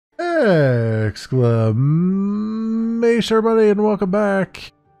Exclamation, everybody, and welcome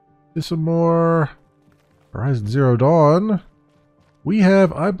back to some more Horizon Zero Dawn. We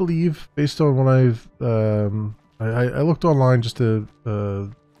have, I believe, based on what I looked online just to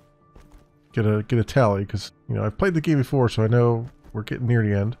get a tally, because I've played the game before, so I know we're getting near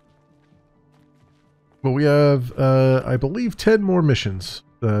the end. But we have, I believe, 10 more missions.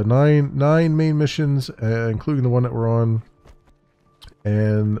 Nine main missions, including the one that we're on,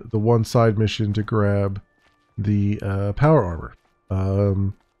 and the one side mission to grab the power armor.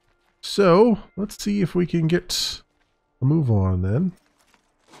 So let's see if we can get a move on then.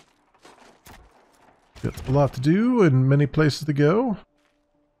 Got a lot to do and many places to go.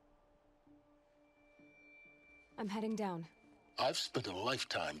 I'm heading down. I've spent a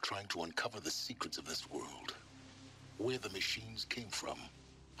lifetime trying to uncover the secrets of this world. Where the machines came from.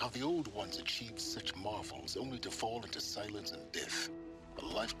 How the old ones achieved such marvels only to fall into silence and death. A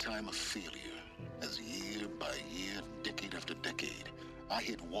lifetime of failure, as year by year, decade after decade, I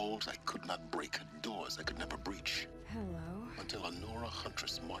hit walls I could not break, doors I could never breach. Hello. Until a Nora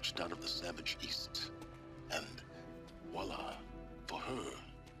huntress marched out of the savage east. And voila, for her,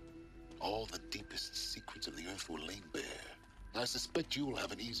 all the deepest secrets of the earth were laid bare. I suspect you will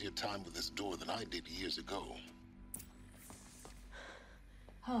have an easier time with this door than I did years ago.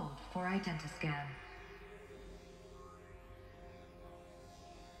 Hold for identiscan.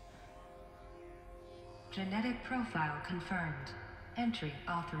 Genetic profile confirmed. Entry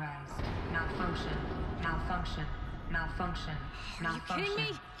authorized. Malfunction. Malfunction. Malfunction. Malfunction. Are you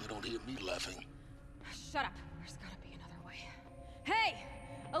kidding me? You don't hear me laughing. Shut up. There's gotta be another way. Hey!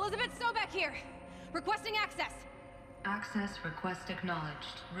 Elizabeth Sobeck here! Requesting access! Access request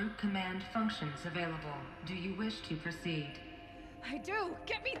acknowledged. Root command functions available. Do you wish to proceed? I do!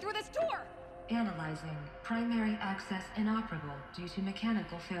 Get me through this door! Analyzing. Primary access inoperable due to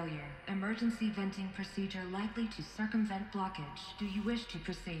mechanical failure. Emergency venting procedure likely to circumvent blockage. Do you wish to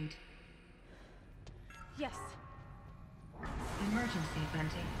proceed? Yes. Emergency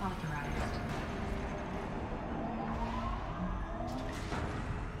venting authorized.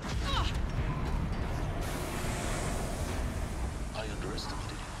 I underestimated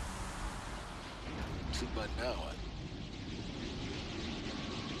you. See, by now,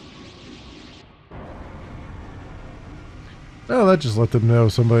 Oh, that just let them know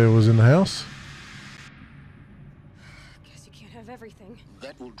somebody was in the house. Guess you can't have everything.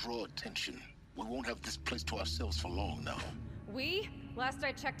 that will draw attention. We won't have this place to ourselves for long now. We? Last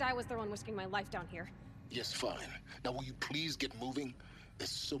I checked, I was the one risking my life down here. Yes, fine. Now will you please get moving?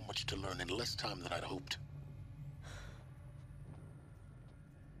 There's so much to learn in less time than I'd hoped.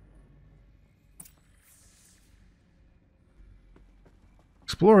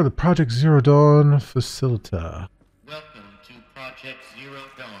 Explore the Project Zero Dawn Facilita. Welcome to Project Zero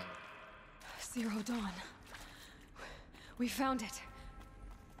Dawn. Zero Dawn. We found it.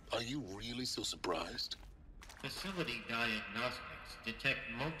 Are you really so surprised? Facility diagnostics detect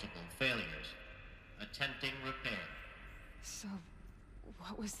multiple failures. Attempting repair. So,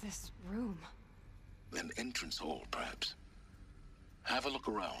 what was this room? An entrance hall, perhaps. Have a look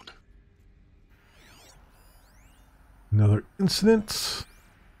around. Another incident.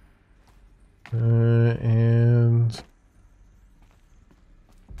 And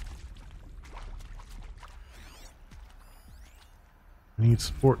need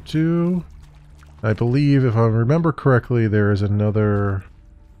support too. I believe, if I remember correctly, there is another.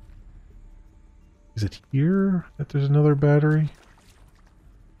 Is it here that there's another battery?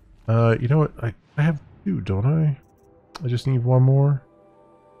 You know what? I have two, don't I? I just need one more.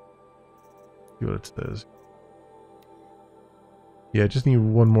 See what it says. Yeah, I just need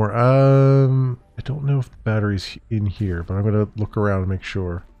one more. I don't know if the battery's in here, but I'm gonna look around and make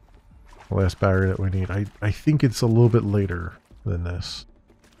sure. The last battery that we need. I think it's a little bit later than this.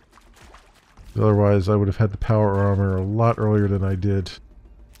 Otherwise, I would have had the power armor a lot earlier than I did.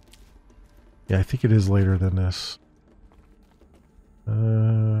 Yeah, I think it is later than this.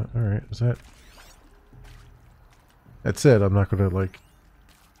 Alright, is that... That said, I'm not gonna, like,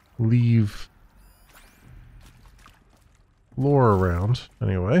 leave lore around,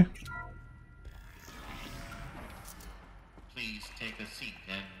 anyway. Please take a seat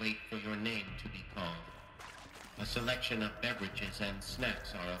and wait for your name to be called. A selection of beverages and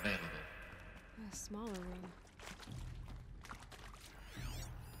snacks are available. A smaller room.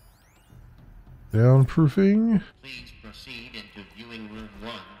 Downproofing. Please proceed into viewing room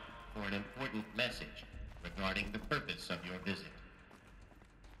 1 for an important message regarding the purpose of your visit.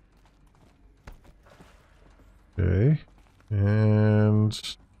 Okay.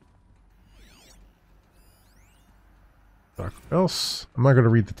 And else. I'm not going to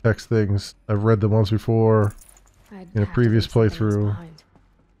read the text things. I've read them once before in a previous playthrough.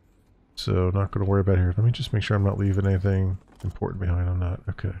 So not going to worry about it here. Let me just make sure I'm not leaving anything important behind on that.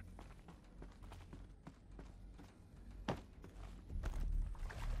 Okay.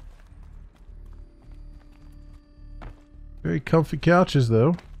 Very comfy couches,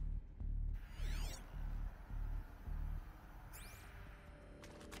 though.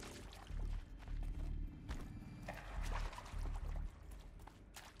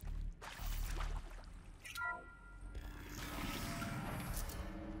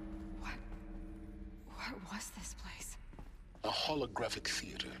 What was this place? A holographic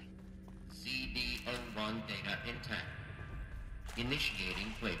theater. CD01 data intact.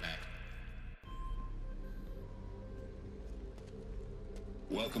 Initiating playback.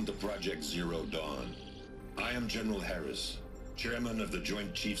 Welcome to Project Zero Dawn. I am General Harris, Chairman of the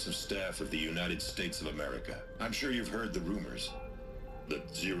Joint Chiefs of Staff of the United States of America. I'm sure you've heard the rumors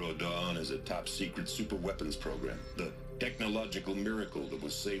that Zero Dawn is a top-secret super-weapons program, the technological miracle that will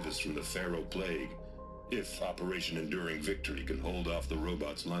save us from the Pharaoh Plague, if Operation Enduring Victory can hold off the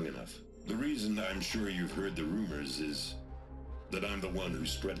robots long enough. The reason I'm sure you've heard the rumors is that I'm the one who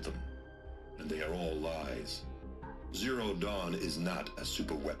spread them, and they are all lies. Zero Dawn is not a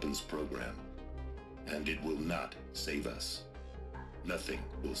super weapons program, and it will not save us. Nothing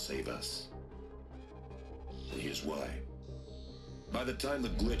will save us. And here's why. By the time the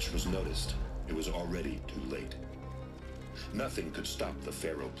glitch was noticed, it was already too late. Nothing could stop the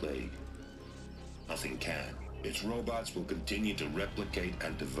Pharaoh Plague. Nothing can. Its robots will continue to replicate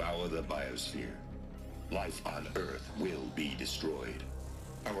and devour the biosphere. Life on Earth will be destroyed.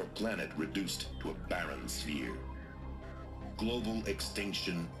 Our planet reduced to a barren sphere. Global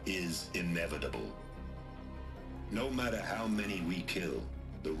extinction is inevitable. No matter how many we kill,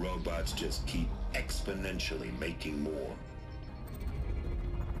 the robots just keep exponentially making more.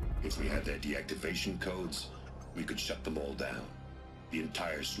 If we had their deactivation codes, we could shut them all down, the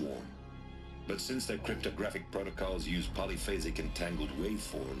entire swarm. But since their cryptographic protocols use polyphasic entangled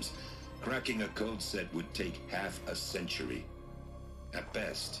waveforms, cracking a code set would take half a century. At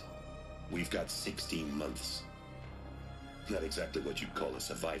best, we've got 16 months. Not exactly what you'd call a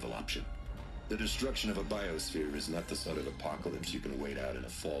survival option. The destruction of a biosphere is not the sort of apocalypse you can wait out in a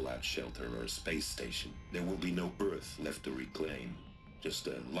fallout shelter or a space station. There will be no Earth left to reclaim. Just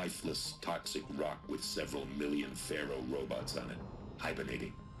a lifeless, toxic rock with several million Pharaoh robots on it,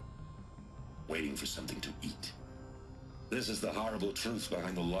 hibernating, waiting for something to eat. This is the horrible truth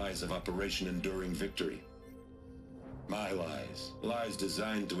behind the lies of Operation Enduring Victory. My lies. Lies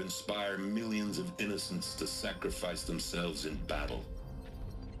designed to inspire millions of innocents to sacrifice themselves in battle.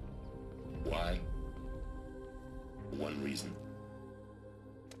 Why? One reason.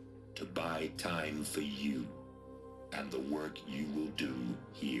 To buy time for you and the work you will do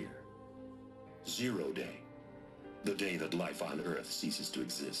here. Zero Day, the day that life on Earth ceases to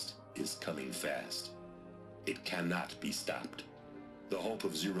exist, is coming fast. It cannot be stopped. The hope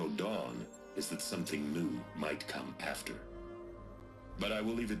of Zero Dawn is that something new might come after. But I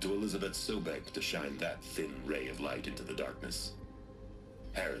will leave it to Elizabeth Sobek to shine that thin ray of light into the darkness.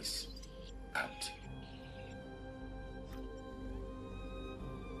 Harris, out.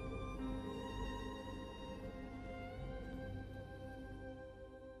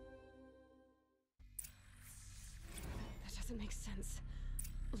 That doesn't make sense.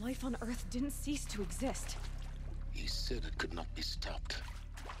 Life on Earth didn't cease to exist. He said it could not be stopped.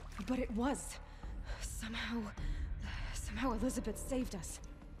 But it was. Somehow Elizabeth saved us.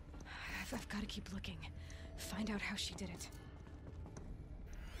 I've got to keep looking. Find out how she did it.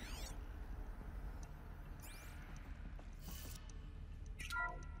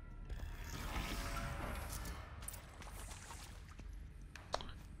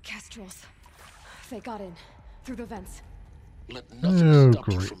 Kestrels. They got in. Through the vents. Let nothing stop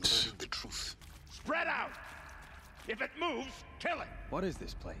you great. from learning the truth. Spread out! If it moves, kill it! What is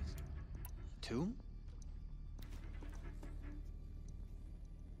this place? Tomb?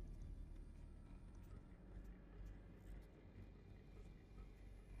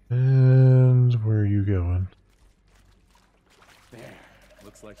 And where are you going? There.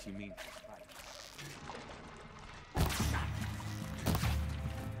 Looks like she means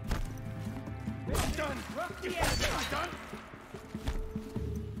it's done! It's done!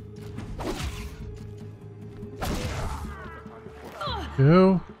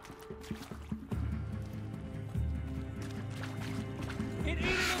 Go.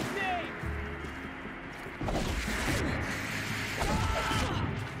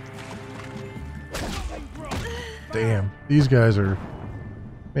 Damn, these guys are,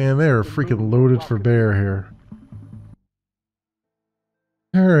 man, they are freaking loaded for bear here.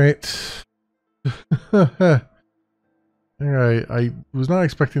 Alright. Alright, I was not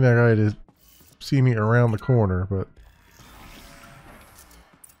expecting that guy to see me around the corner, but...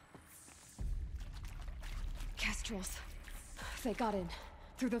 Kestrels. They got in.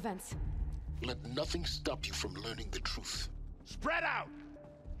 Through the vents. Let nothing stop you from learning the truth. Spread out!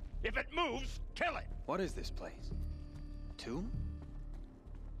 If it moves, kill it! What is this place? Tomb?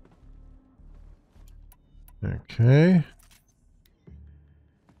 Okay.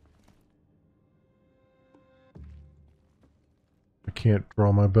 I can't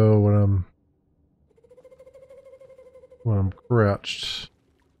draw my bow when I'm crouched.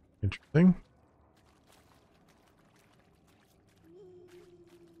 Interesting.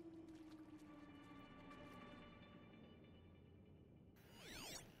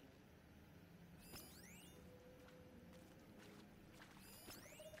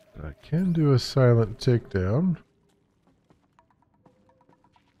 I can do a silent takedown.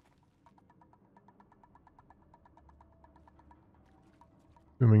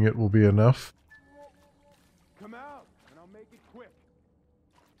 Assuming it will be enough. Come out, and I'll make it quick.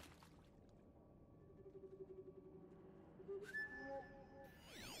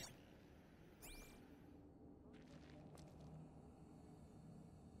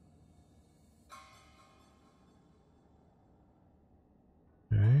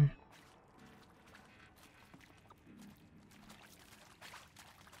 Okay.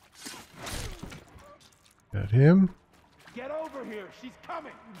 Got him. Get over here, she's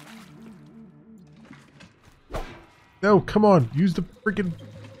coming! No, come on, use the freaking...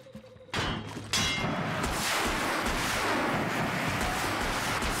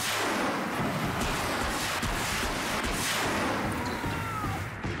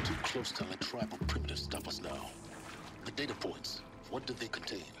 We're too close to let tribal primitives stop us now. The data points, what do they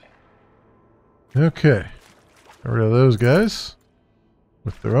contain? Okay. Get rid of those guys.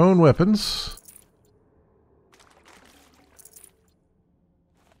 With their own weapons.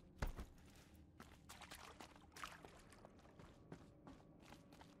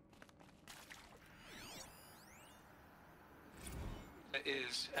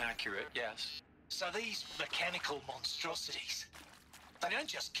 Is accurate, yes. So these mechanical monstrosities, they don't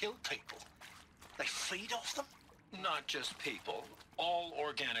just kill people, they feed off them? Not just people, all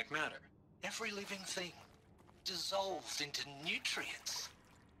organic matter. Every living thing dissolved into nutrients.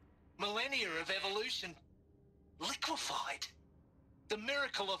 Millennia of evolution liquefied. The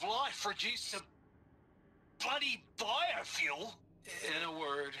miracle of life reduced to bloody biofuel. In a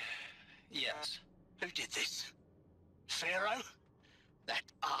word, yes. Who did this? Pharaoh? That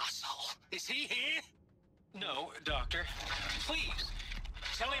arsehole. Is he here? No, Doctor. Please,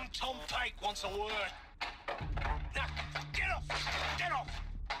 tell him Tom Pake wants a word. Now, get off! Get off!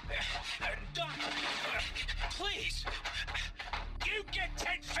 Doctor, please! You get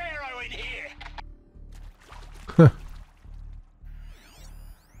Ted Pharaoh in here!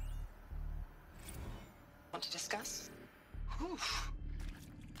 Want to discuss? Whew.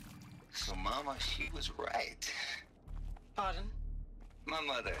 So Mama, she was right. Pardon? My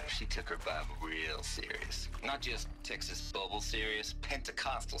mother, she took her Bible real serious. Not just Texas Bible serious,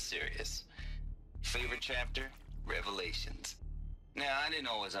 Pentecostal serious. Favorite chapter? Revelations. Now, I didn't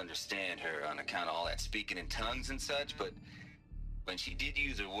always understand her on account of all that speaking in tongues and such, but when she did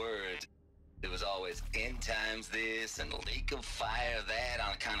use her words, it was always end times this and lake of fire that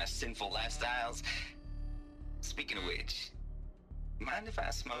on account of sinful lifestyles. Speaking of which, mind if I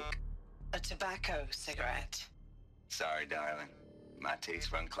smoke? A tobacco cigarette. Sorry, darling. My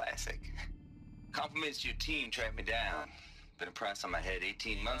taste run classic. Compliments to your team tracked me down. Been a price on my head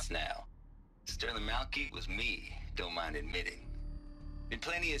 18 months now. Sterling Malkeet was me, don't mind admitting. Been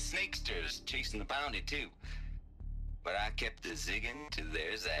plenty of snakesters chasing the bounty too. But I kept the zigging to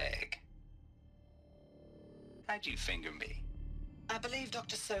their zag. How'd you finger me? I believe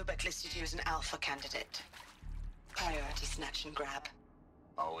Dr. Sobek listed you as an alpha candidate. Priority snatch and grab.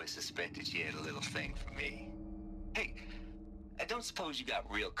 Always suspected she had a little thing for me. Hey, I don't suppose you got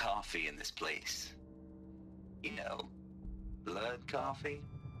real coffee in this place. You know, blood coffee?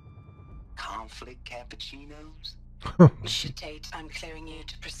 Conflict cappuccinos? Mr. Tate, I'm clearing you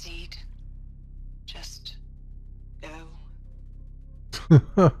to proceed. Just go.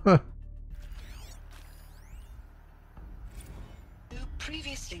 You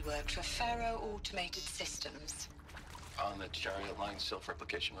previously worked for Pharaoh Automated Systems. On the chariot line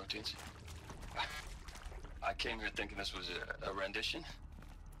self-replication routines. I came here thinking this was a rendition.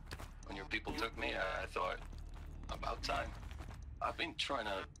 When your people took me, I thought, about time. I've been trying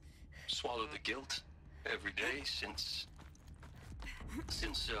to swallow the guilt every day since...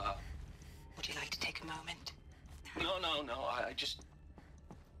 Would you like to take a moment? No, I just...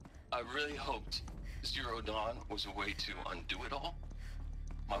 I really hoped Zero Dawn was a way to undo it all.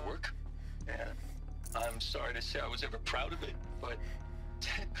 My work. And I'm sorry to say I was ever proud of it, but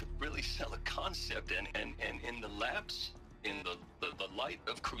Ted could really sell a concept, and in the labs, in the light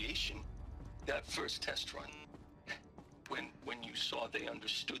of creation, that first test run, when you saw they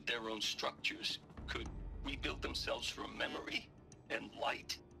understood their own structures, could rebuild themselves from memory and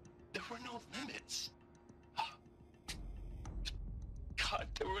light, there were no limits. God,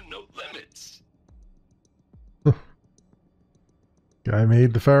 there were no limits. Guy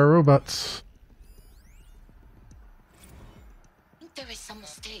made the fire robots. I think there is some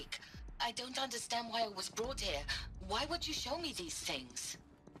mistake. I don't understand why I was brought here. Why would you show me these things?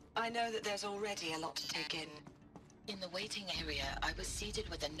 I know that there's already a lot to take in. In the waiting area, I was seated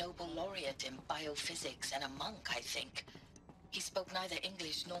with a Nobel laureate in biophysics and a monk, I think. He spoke neither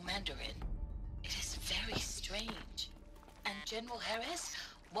English nor Mandarin. It is very strange. And General Harris?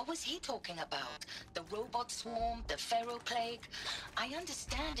 What was he talking about? The robot swarm, the Pharaoh plague? I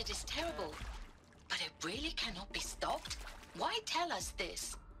understand it is terrible, but it really cannot be stopped? Why tell us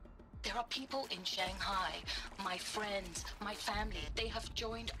this? There are people in Shanghai, my friends, my family. They have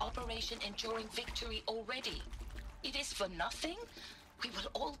joined Operation Enduring Victory already. It is for nothing? We will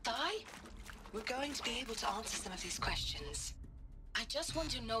all die? We're going to be able to answer some of these questions. I just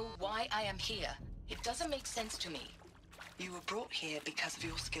want to know why I am here. It doesn't make sense to me. You were brought here because of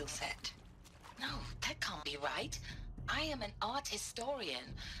your skill set. No, that can't be right. I am an art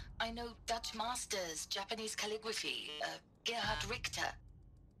historian. I know Dutch masters, Japanese calligraphy, Gerhard Richter.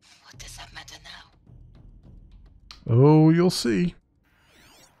 What does that matter now? Oh, you'll see.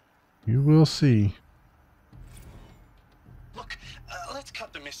 You will see. Look, let's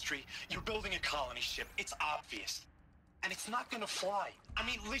cut the mystery. You're building a colony ship. It's obvious. And it's not gonna fly. I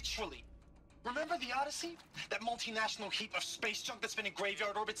mean, literally. Remember the Odyssey? That multinational heap of space junk that's been in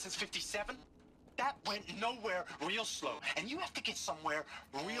graveyard orbit since '57? That went nowhere real slow. And you have to get somewhere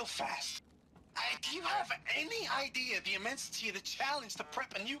real fast. Do you have any idea the immensity of the challenge to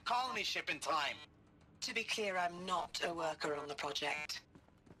prep a new colony ship in time? To be clear, I'm not a worker on the project.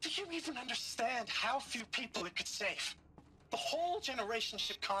 Do you even understand how few people it could save? The whole generation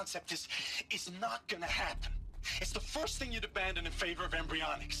ship concept is not gonna happen. It's the first thing you'd abandon in favor of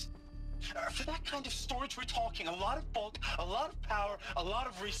embryonics. For that kind of storage, we're talking a lot of bulk, a lot of power, a lot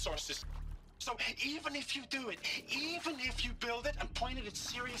of resources. So even if you do it, even if you build it and point it at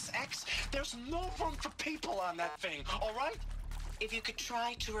Sirius X, there's no room for people on that thing, all right? If you could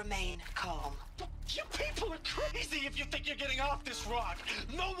try to remain calm. You people are crazy if you think you're getting off this rock.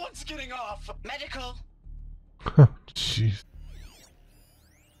 No one's getting off. Medical. Jeez.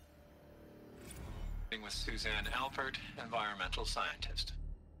 With Suzanne Alpert, environmental scientist.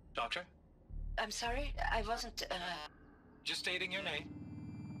 Doctor? I'm sorry, I wasn't, Just stating your name.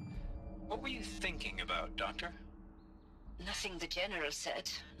 What were you thinking about, Doctor? Nothing the General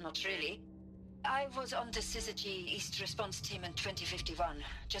said, not really. I was on the Syzygy East Response Team in 2051,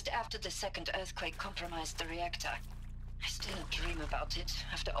 just after the second earthquake compromised the reactor. I still dream about it,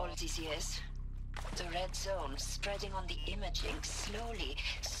 after all these years. The red zone spreading on the imaging, slowly,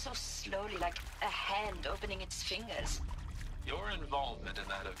 so slowly, like a hand opening its fingers. Your involvement in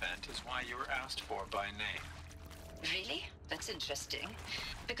that event is why you were asked for by name. Really? That's interesting.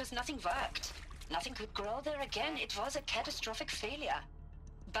 Because nothing worked. Nothing could grow there again. It was a catastrophic failure.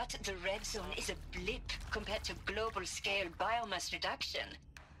 But the red zone is a blip compared to global-scale biomass reduction.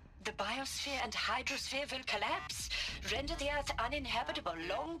 The biosphere and hydrosphere will collapse, render the Earth uninhabitable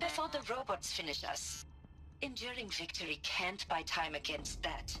long before the robots finish us. Enduring Victory can't buy time against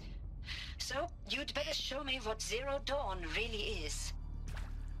that. So, you'd better show me what Zero Dawn really is.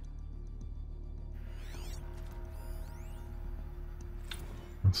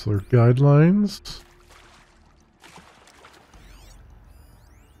 That's their guidelines.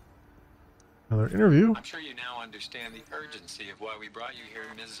 Another interview. I'm sure you now understand the urgency of why we brought you here,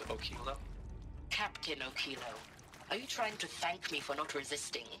 Ms. Okilo. Captain Okilo, are you trying to thank me for not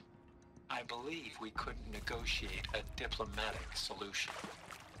resisting? I believe we couldn't negotiate a diplomatic solution.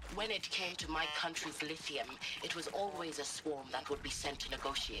 When it came to my country's lithium, it was always a swarm that would be sent to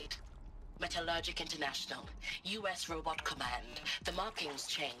negotiate. Metallurgic International, US Robot Command. The markings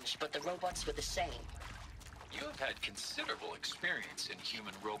changed, but the robots were the same. You have had considerable experience in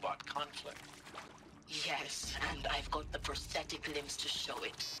human-robot conflict. Yes, and I've got the prosthetic limbs to show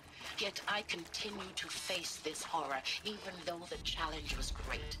it. Yet I continue to face this horror, even though the challenge was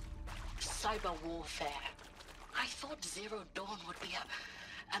great. Cyber warfare. I thought Zero Dawn would be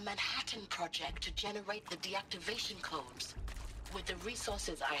a Manhattan project to generate the deactivation codes. With the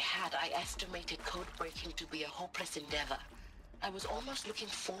resources I had, I estimated code breaking to be a hopeless endeavor. I was almost looking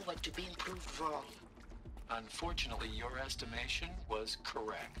forward to being proved wrong. Unfortunately, your estimation was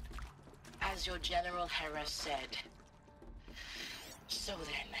correct. As your General Harris said. So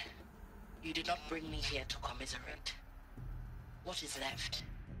then, you did not bring me here to commiserate. What is left?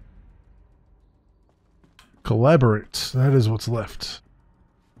 Collaborate. That is what's left.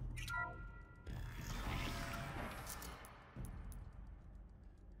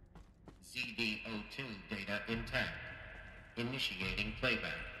 ZD02 data intact. Initiating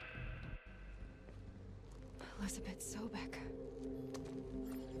playback. Elizabeth Sobek.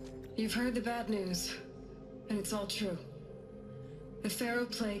 You've heard the bad news, and it's all true. The Pharaoh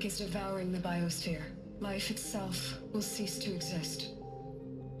Plague is devouring the biosphere. Life itself will cease to exist.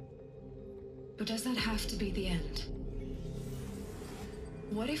 But does that have to be the end?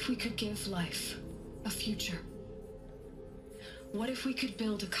 What if we could give life a future? What if we could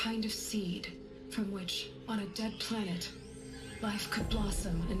build a kind of seed from which, on a dead planet, life could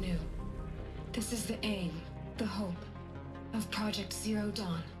blossom anew? This is the aim, the hope, of Project Zero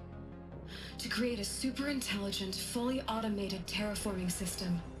Dawn. To create a super-intelligent, fully automated terraforming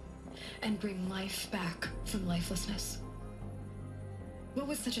system and bring life back from lifelessness. What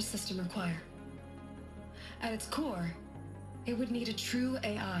would such a system require? At its core, it would need a true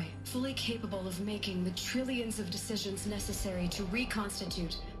AI, fully capable of making the trillions of decisions necessary to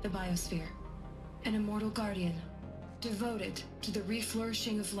reconstitute the biosphere. An immortal guardian, devoted to the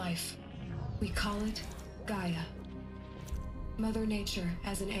reflourishing of life. We call it Gaia. Mother Nature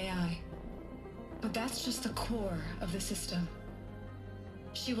as an AI. But that's just the core of the system.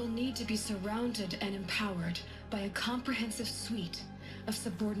 She will need to be surrounded and empowered by a comprehensive suite of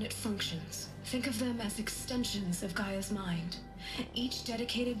subordinate functions. Think of them as extensions of Gaia's mind, each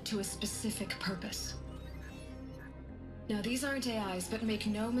dedicated to a specific purpose. Now, these aren't AIs, but make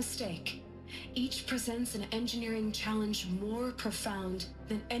no mistake, each presents an engineering challenge more profound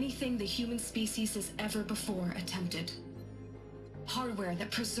than anything the human species has ever before attempted. Hardware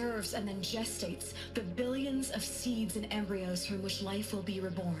that preserves and then gestates the billions of seeds and embryos from which life will be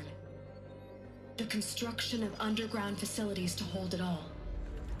reborn. The construction of underground facilities to hold it all.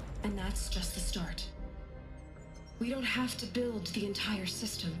 And that's just the start. We don't have to build the entire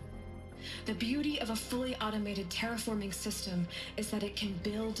system. The beauty of a fully automated terraforming system is that it can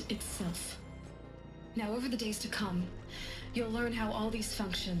build itself. Now, over the days to come, you'll learn how all these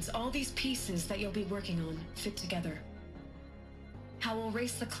functions, all these pieces that you'll be working on, fit together. How we'll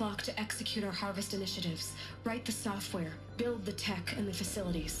race the clock to execute our harvest initiatives, write the software, build the tech and the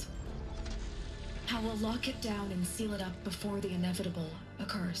facilities. How we'll lock it down and seal it up before the inevitable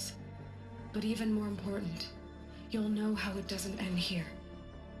occurs. But even more important, you'll know how it doesn't end here.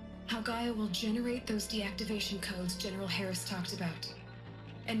 How Gaia will generate those deactivation codes General Harris talked about,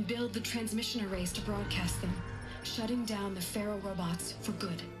 and build the transmission arrays to broadcast them, shutting down the Pharaoh robots for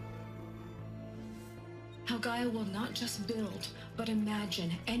good. How Gaia will not just build, but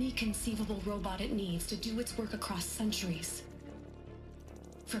imagine any conceivable robot it needs to do its work across centuries.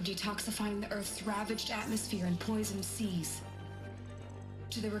 From detoxifying the Earth's ravaged atmosphere and poisoned seas,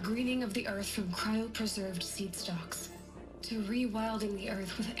 to the regreening of the Earth from cryopreserved seed stalks, to rewilding the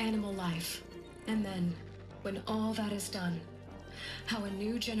Earth with animal life. And then, when all that is done, how a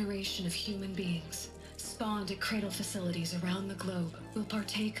new generation of human beings, spawned at cradle facilities around the globe, will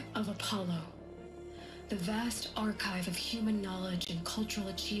partake of Apollo, the vast archive of human knowledge and cultural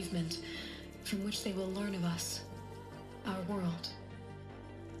achievement from which they will learn of us, our world.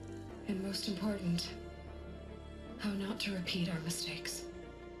 And most important, how not to repeat our mistakes.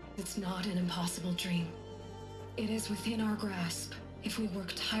 It's not an impossible dream. It is within our grasp if we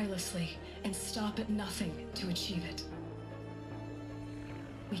work tirelessly and stop at nothing to achieve it.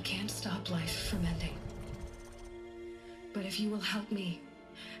 We can't stop life from ending. But if you will help me,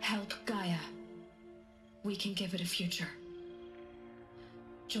 help Gaia, we can give it a future.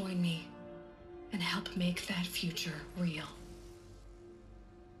 Join me and help make that future real.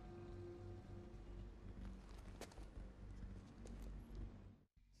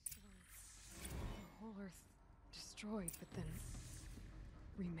 The whole Earth destroyed, but then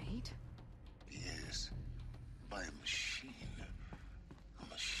remade? Yes, by a machine. A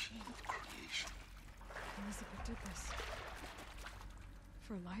machine of creation. Elizabeth did this.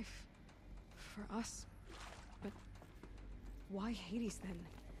 For life. For us. But why Hades then?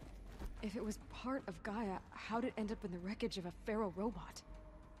 If it was part of Gaia, how'd it end up in the wreckage of a Pharaoh robot?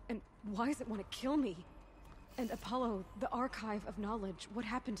 And why does it want to kill me? And Apollo, the archive of knowledge, what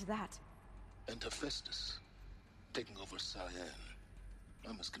happened to that? And Hephaestus, taking over Cyan.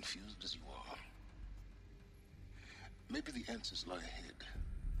 I'm as confused as you are. Maybe the answers lie ahead.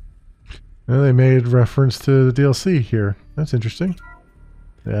 And they made reference to the DLC here. That's interesting.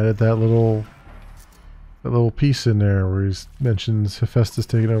 They added that little piece in there where he mentions Hephaestus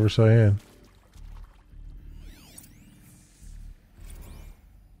taking over Cyan.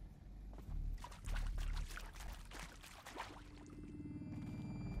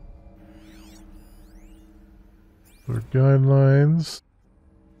 For guidelines.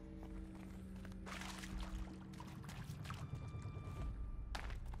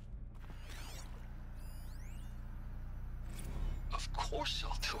 Of course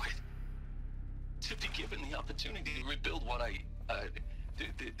I'll do it. To be given the opportunity to rebuild what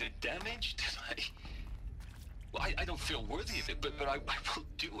the damage that well, I don't feel worthy of it, but I will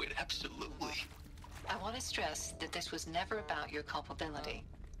do it, absolutely. I want to stress that this was never about your culpability.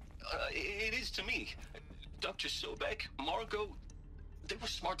 It is to me. Dr. Sobek, Margot, they were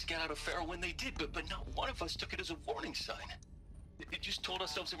smart to get out of Pharaoh when they did, but not one of us took it as a warning sign. It just told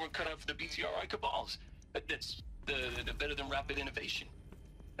ourselves that we're cut out for the BTRI cabals. That's the better than rapid innovation.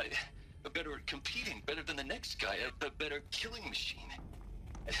 Better at competing, better than the next guy, a better killing machine.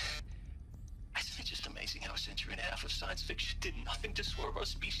 Isn't it just amazing how a century and a half of science fiction did nothing to swerve our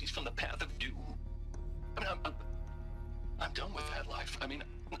species from the path of doom? I mean, I'm done with that life. I mean,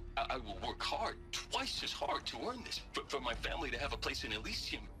 I will work hard, twice as hard to earn this, for my family to have a place in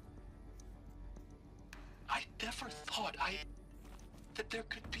Elysium. I never thought that there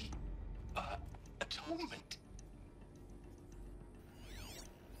could be, atonement.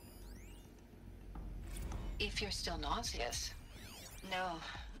 If you're still nauseous. No,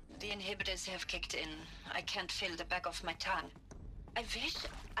 the inhibitors have kicked in. I can't feel the back of my tongue. I wish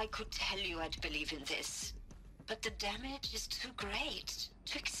I could tell you I'd believe in this. But the damage is too great,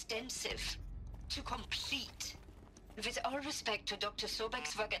 too extensive, too complete. With all respect to Dr.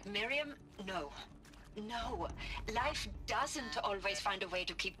 Sobek's work at Miriam, no. No, life doesn't always find a way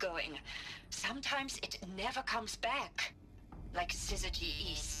to keep going. Sometimes it never comes back. Like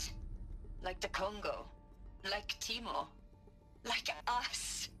Syzygy East. Like the Congo. Like Timo. Like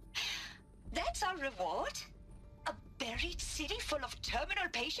us. That's our reward? A buried city full of terminal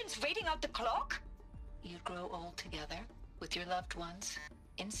patients waiting out the clock? You'd grow old together, with your loved ones,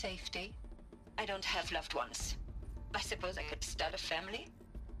 in safety. I don't have loved ones. I suppose I could start a family?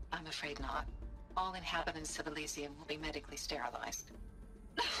 I'm afraid not. All inhabitants of Elysium will be medically sterilized.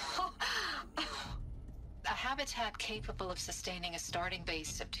 A habitat capable of sustaining a starting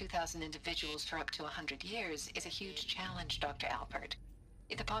base of 2,000 individuals for up to 100 years is a huge challenge, Dr. Alpert.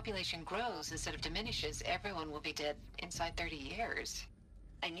 If the population grows instead of diminishes, everyone will be dead inside 30 years.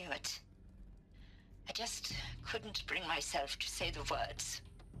 I knew it. I just couldn't bring myself to say the words.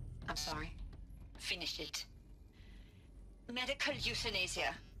 I'm sorry? Finish it. Medical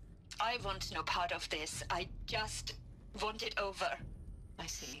euthanasia. I want no part of this. I just want it over. I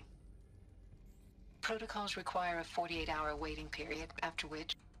see. Protocols require a 48-hour waiting period, after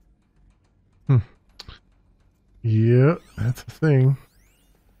which... Yeah, that's a thing.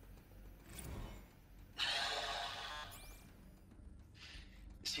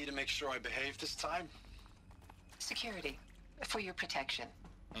 Is he to make sure I behave this time? Security. For your protection.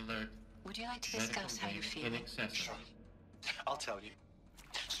 Alert. Would you like to discuss how you feel? Sure. I'll tell you.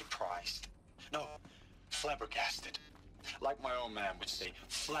 Surprised. No, flabbergasted. Like my own man would say,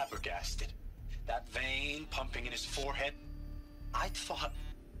 flabbergasted. That vein pumping in his forehead. I thought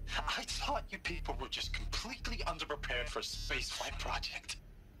you people were just completely underprepared for a spaceflight project.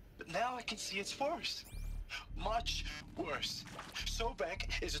 But now I can see it's worse. Much worse.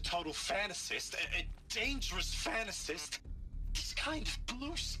 Sobek is a total fantasist, a dangerous fantasist. This kind of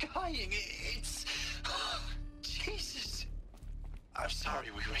blue skying, it's... Jesus. I'm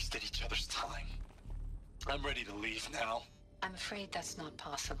sorry we wasted each other's time. I'm ready to leave now. I'm afraid that's not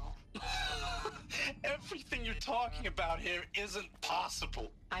possible. Everything you're talking about here isn't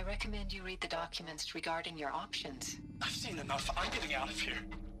possible. I recommend you read the documents regarding your options. I've seen enough. I'm getting out of here.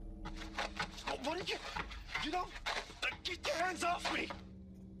 What did you... You don't... Get your hands off me!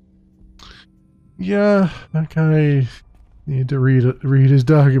 Yeah, that guy needed to read his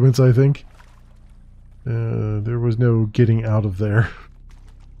documents, I think. There was no getting out of there.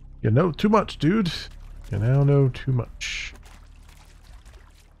 You know too much, dude. You now know too much.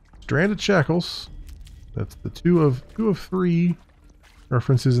 Stranded Shackles. That's the two of 3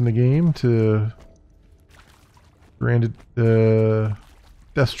 references in the game to Stranded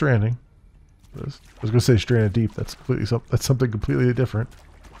Death Stranding. I was going to say Stranded Deep. That's something completely different.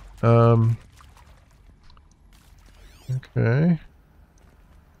 Okay.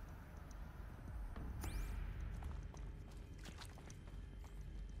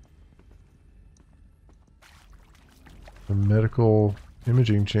 A medical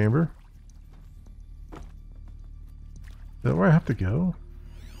imaging chamber. that where I have to go?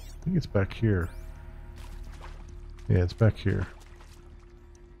 I think it's back here. Yeah, it's back here.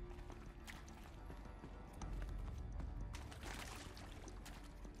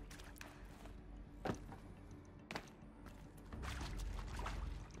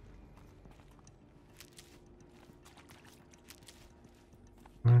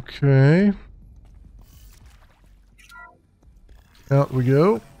 Okay. Out we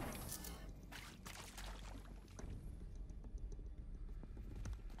go.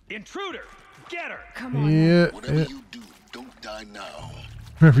 Intruder! Get her! Come on. Yeah. Whatever you do, don't die now.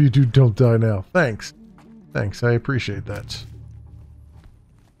 Whatever you do, don't die now. Thanks. Thanks, I appreciate that.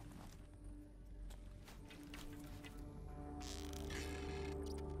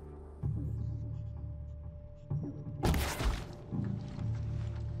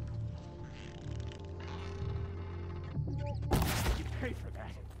 You pay for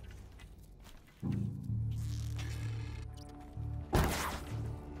that.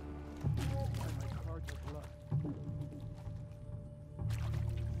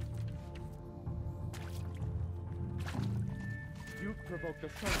 You provoked the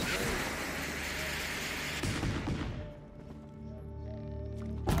sun.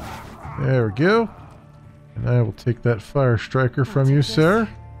 There we go. And I will take that fire striker from you, sir.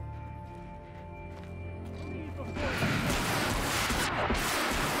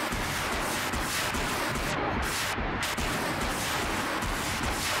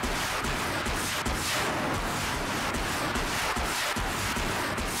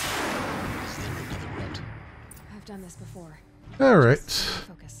 I've done this before. All right.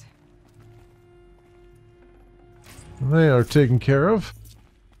 Focus. They are taken care of.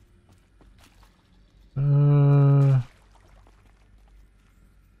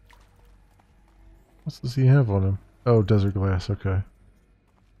 What does he have on him? Oh, desert glass, okay.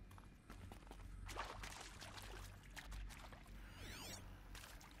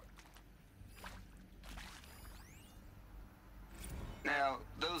 Now,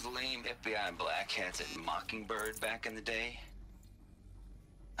 those lame FBI black hats at Mockingbird back in the day,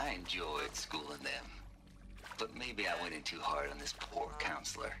 I enjoyed schooling them. But maybe I went in too hard on this poor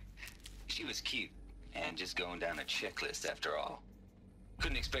counselor. She was cute, and just going down a checklist after all.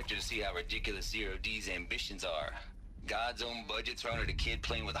 Couldn't expect her to see how ridiculous Zero D's ambitions are. God's own budget thrown at a kid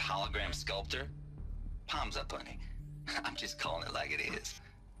playing with a hologram sculptor? Palms up, honey. I'm just calling it like it is.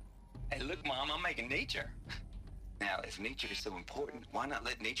 Hey, look, Mom, I'm making nature. Now, if nature is so important, why not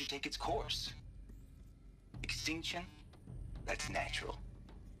let nature take its course? Extinction? That's natural.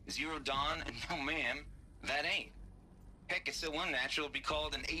 Zero Dawn? No, ma'am, that ain't. Heck, it's so unnatural it'd be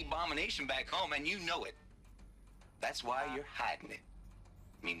called an abomination back home, and you know it. That's why you're hiding it.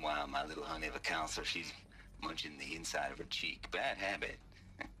 Meanwhile, my little honey of a counselor, she's munching the inside of her cheek. Bad habit.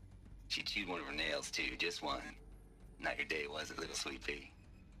 She chewed one of her nails, too, just one. Not your day, was it, little sweet pea?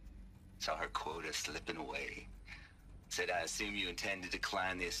 Saw her quota slipping away. Said, I assume you intend to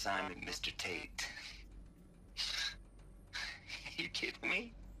decline the assignment, Mr. Tate. You kidding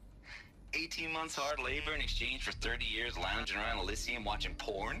me? 18 months hard labor in exchange for 30 years lounging around Elysium watching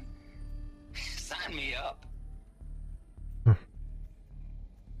porn? Sign me up.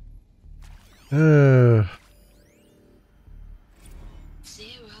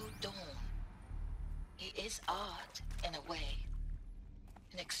 Zero Dawn. It is art, in a way.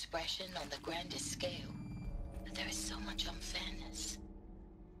 An expression on the grandest scale. But there is so much unfairness.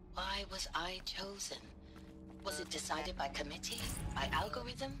 Why was I chosen? Was it decided by committee? By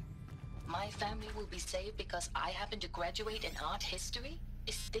algorithm? My family will be saved because I happen to graduate in art history?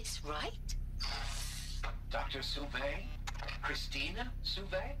 Is this right? Dr. Sauvé? Christina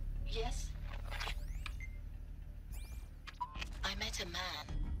Sauvé? Yes. I met a man,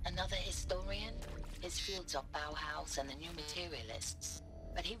 another historian. His fields are Bauhaus and the New Materialists.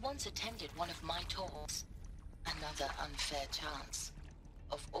 But he once attended one of my talks. Another unfair chance.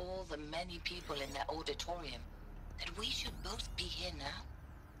 Of all the many people in that auditorium, that we should both be here now.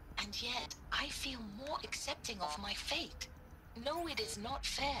 And yet, I feel more accepting of my fate. No, it is not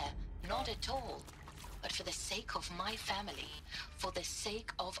fair, not at all. But for the sake of my family, for the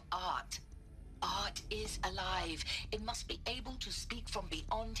sake of art. Art is alive. It must be able to speak from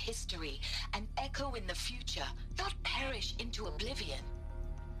beyond history and echo in the future, not perish into oblivion.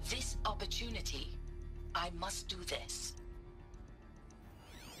 This opportunity, I must do this.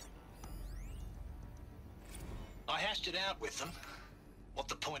 I hashed it out with them, what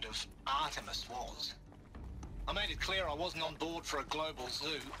the point of Artemis was. I made it clear I wasn't on board for a global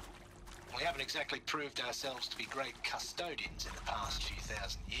zoo. We haven't exactly proved ourselves to be great custodians in the past few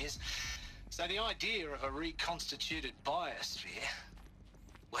thousand years. So the idea of a reconstituted biosphere,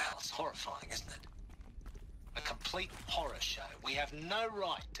 well, it's horrifying, isn't it? A complete horror show. We have no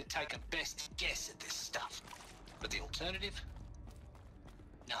right to take a best guess at this stuff. But the alternative?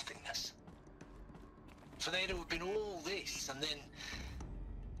 Nothingness. For there to have been all this and then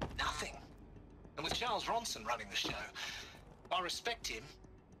nothing. And with Charles Ronson running the show, I respect him.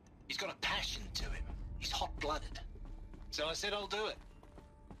 He's got a passion to him. He's hot-blooded. So I said I'll do it.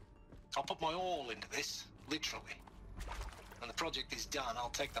 I'll put my all into this, literally. When the project is done, I'll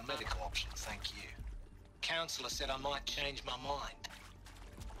take the medical option, thank you. Counselor said I might change my mind.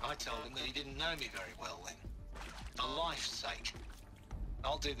 I told him that he didn't know me very well then. For life's sake,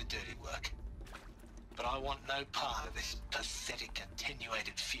 I'll do the dirty work. But I want no part of this pathetic,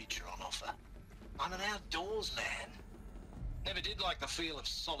 attenuated future on offer. I'm an outdoors man. Never did like the feel of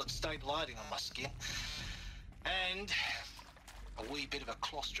solid-state lighting on my skin. And a wee bit of a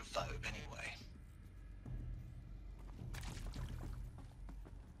claustrophobe, anyway.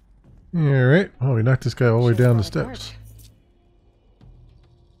 Alright. Oh, we knocked this guy all the way down the steps.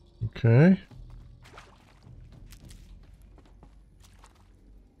 Okay.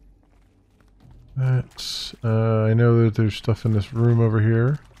 That's, I know that there's stuff in this room over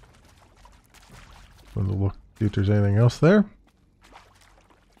here. I'm going to look, see if there's anything else there.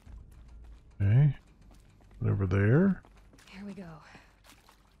 Okay. Over there. Here we go.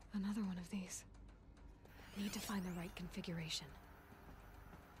 Another one of these. Need to find the right configuration.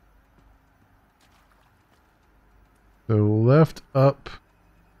 So left, up,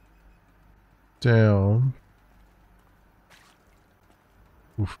 down.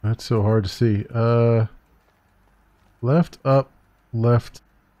 Oof, that's so hard to see. Left, up, left,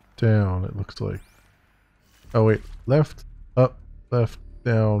 down, it looks like. Oh wait, left, up, left,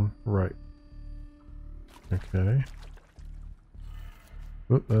 down, right. Okay.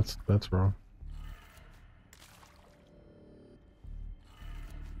 Oop, that's wrong.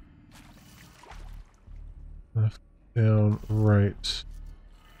 Left, down, right.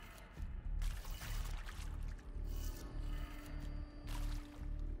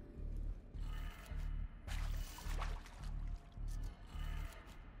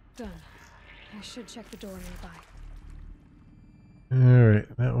 Done. I should check the door nearby.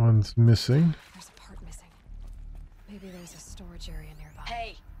 Alright, that one's missing. There's a part missing. Maybe there's a storage area nearby.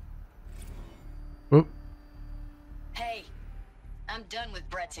 Hey. Oop. Hey. I'm done with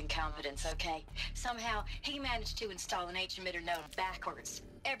Brett's incompetence, okay? Somehow, he managed to install an H-emitter node backwards.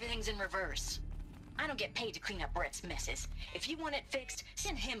 Everything's in reverse. I don't get paid to clean up Brett's messes. If you want it fixed,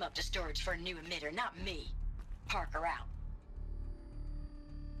 send him up to storage for a new emitter, not me. Parker out.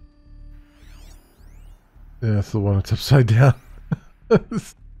 Yeah, that's the one that's upside down.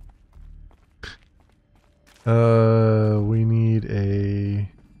 We need a...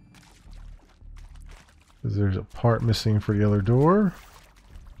 There's a part missing for the other door.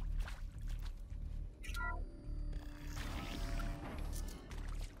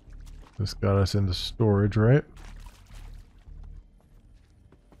 This got us into storage, right?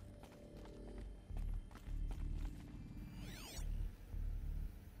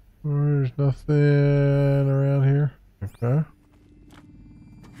 There's nothing around here. Okay.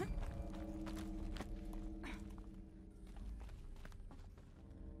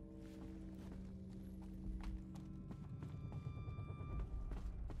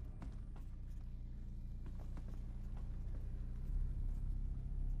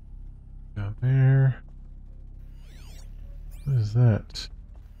 Down there. What is that?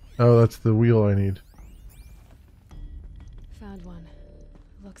 Oh, that's the wheel I need. Found one.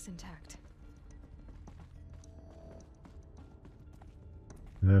 Looks intact.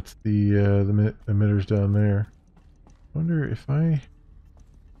 And that's the emitters down there. I wonder if I...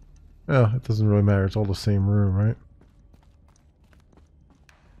 Well, it doesn't really matter. It's all the same room, right?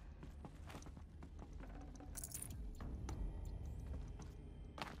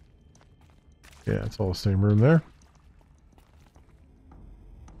 Yeah, it's all the same room there.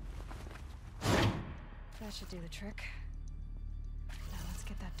 That should do the trick. Now let's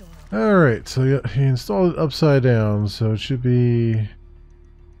get that door open. Alright, so yeah, he installed it upside down, so it should be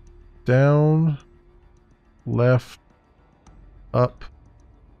down, left, up,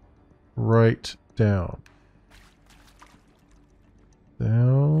 right, down.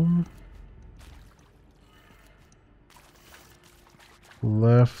 Down,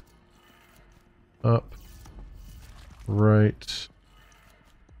 left, up, right,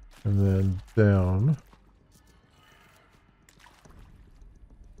 and then down.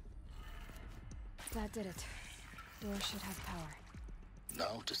 That did it. Door should have power.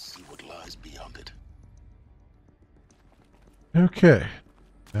 Now to see what lies beyond it. Okay,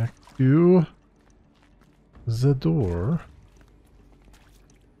 back to the door.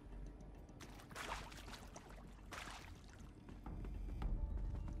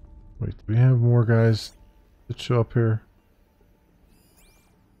 Wait, do we have more guys that show up here?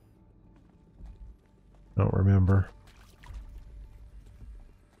 Don't remember.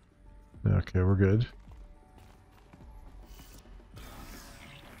 Okay, we're good.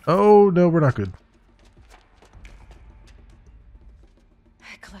 Oh, no, we're not good.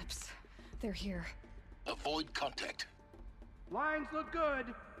 Eclipse. They're here. Avoid contact. Lines look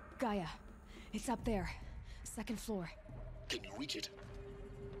good. Gaia. It's up there. Second floor. Can you reach it?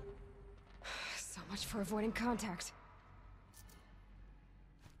 So much for avoiding contact.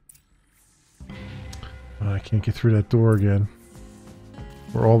 I can't get through that door again.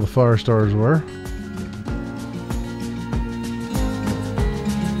 Where all the fire stars were.